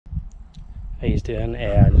How you doing?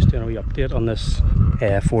 Just doing a wee update on this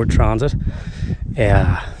Ford Transit.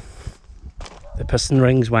 The piston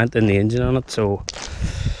rings went in the engine on it, so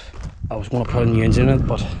I was going to put a new engine in it,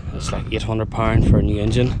 but it's like £800 for a new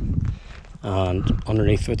engine, and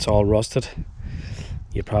underneath it's all rusted.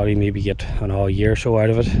 You'd probably maybe get another year or so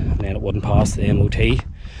out of it, and then it wouldn't pass the MOT,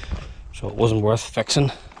 so it wasn't worth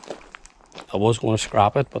fixing. I was going to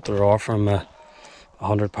scrap it, but they're offering me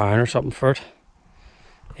 £100 or something for it.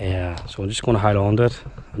 So I'm just going to hold on to it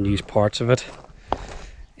and use parts of it.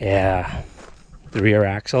 The rear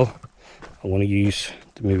axle I want to use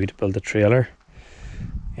maybe to build a trailer.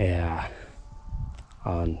 And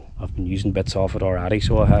I've been using bits off it already,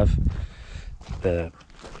 so I have the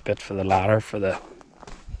bit for the ladder to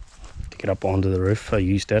get up onto the roof. I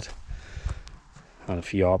used it, and a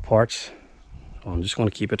few other parts. So I'm just going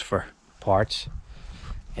to keep it for parts.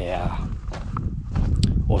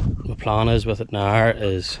 What my plan is with it now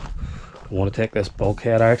is I want to take this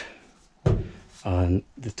bulkhead out and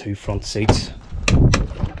the two front seats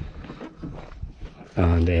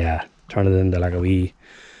and turn it into like a wee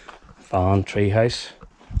van treehouse.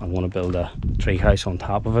 I want to build a treehouse on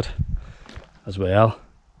top of it as well,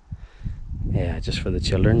 just for the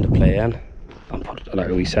children to play in, and put like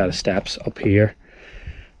a wee set of steps up here.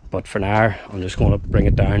 But for now I'm just going to bring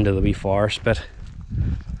it down to the wee forest bit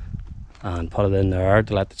and put it in there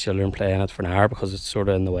to let the children play in it for now, because it's sort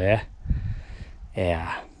of in the way.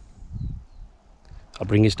 I'll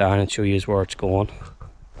bring you down and show you where it's going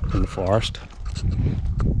in the forest.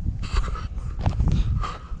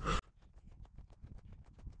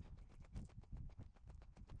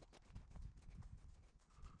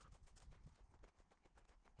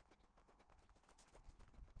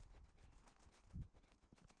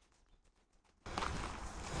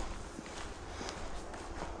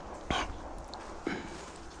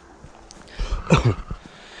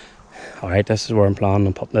 Alright, this is where I'm planning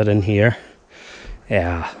on putting it in here.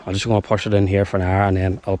 I'm just going to push it in here for an hour, and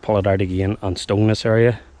then I'll pull it out again and stone this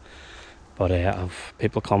area. But I've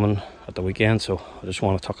people coming at the weekend, so I just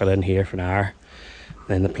want to tuck it in here for an hour.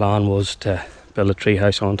 Then the plan was to build a tree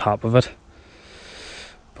house on top of it,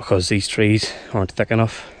 because these trees aren't thick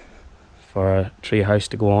enough for a tree house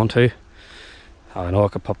to go onto. I know I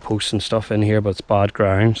could put posts and stuff in here, but it's bad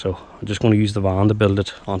ground, so I'm just going to use the van to build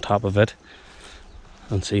it on top of it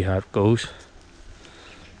and see how it goes.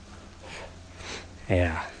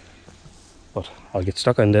 But I'll get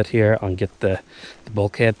stuck into it here and get the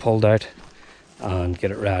bulkhead pulled out and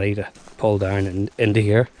get it ready to pull down into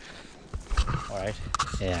here. Alright,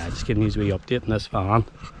 just giving you a wee update on this van.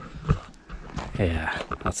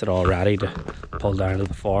 That's it all ready to pull down to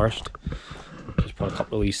the forest. Just put a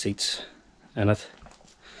couple of wee seats in it.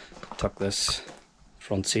 Tuck this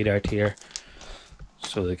front seat out here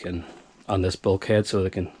so they can, on this bulkhead, so they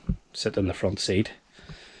can sit in the front seat.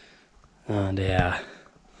 And I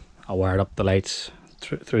wired up the lights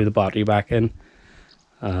through the battery back in,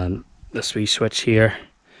 and this wee switch here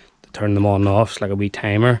to turn them on and off, it's like a wee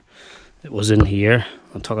timer. It was in here.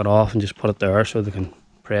 I took it off and just put it there so they can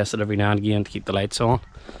press it every now and again to keep the lights on.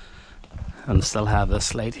 And they still have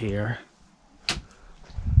this light here.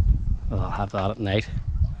 Well, I'll have that at night,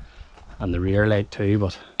 and the rear light too,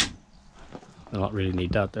 but I don't really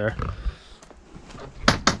need that there.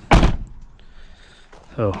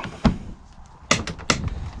 So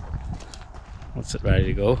that's it, ready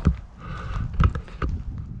to go.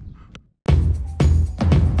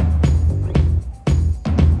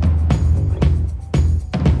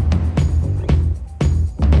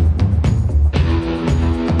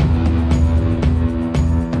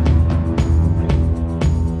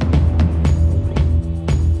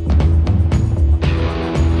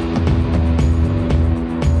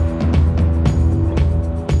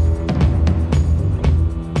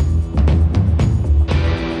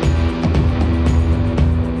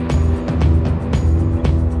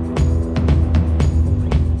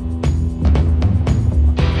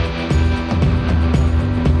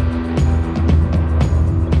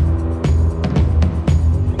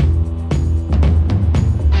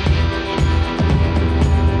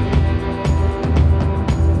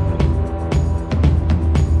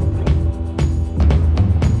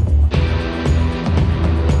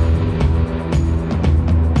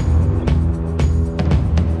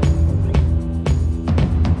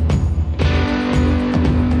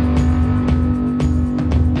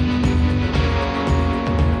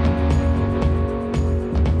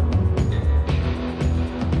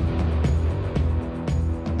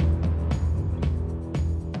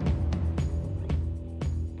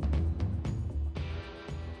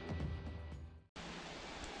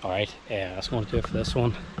 Alright, that's going to do it for this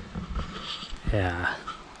one.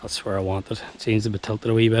 That's where I want it. It seems to be tilted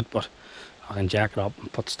a wee bit, but I can jack it up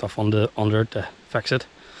and put stuff under it to fix it.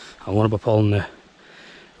 I'm going to be pulling the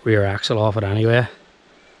rear axle off it anyway.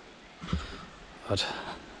 But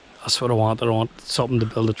that's what I wanted. I want something to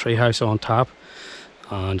build a treehouse on top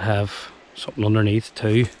and have something underneath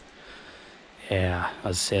too. Yeah,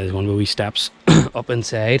 as I say, there's going to be wee steps up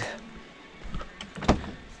inside.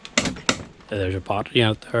 There's a battery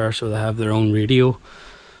out there, so they have their own radio.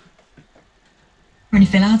 Any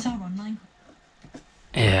fill outs are online.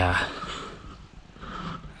 Yeah,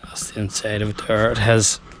 that's the inside of it there. It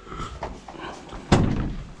has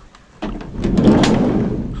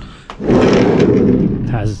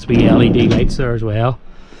its wee LED lights there as well,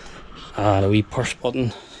 and a wee push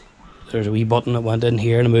button. There's a wee button that went in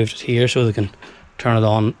here and I moved it here so they can turn it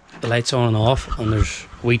on, the lights on and off, and there's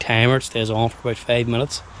a wee timer. It stays on for about 5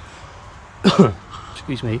 minutes.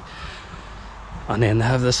 Excuse me. And then they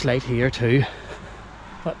have this light here too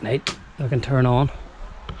at night they can turn on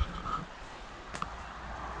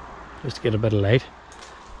just to get a bit of light.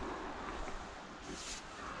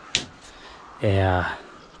 Yeah,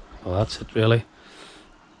 well, that's it really.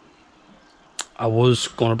 I was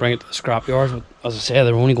going to bring it to the scrapyard, but as I say,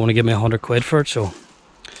 they're only going to give me 100 quid for it, so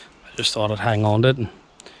I just thought I'd hang on to it and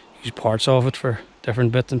use parts of it for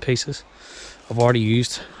different bits and pieces. I've already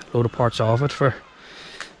used a load of parts of it for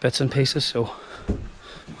bits and pieces, so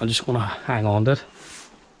I'm just going to hang on to it.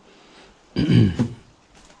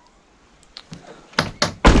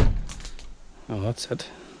 Oh, that's it.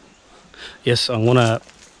 Yes, I'm going to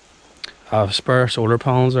have spare solar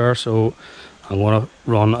panels there, so I'm going to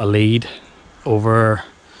run a lead over,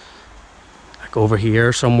 like over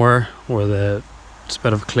here somewhere where it's a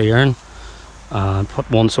bit of clearing, and put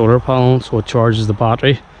one solar panel so it charges the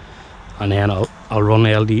battery, and then I'll run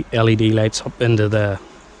the LED lights up into the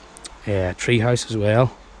treehouse as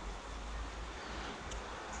well.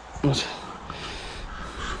 But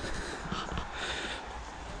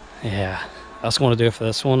yeah, that's going to do it for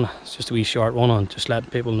this one. It's just a wee short one on just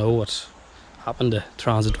letting people know what's happened to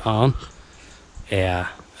Transit Van. Yeah,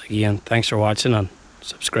 again, thanks for watching and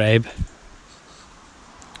subscribe.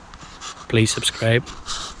 Please subscribe.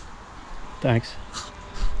 Thanks.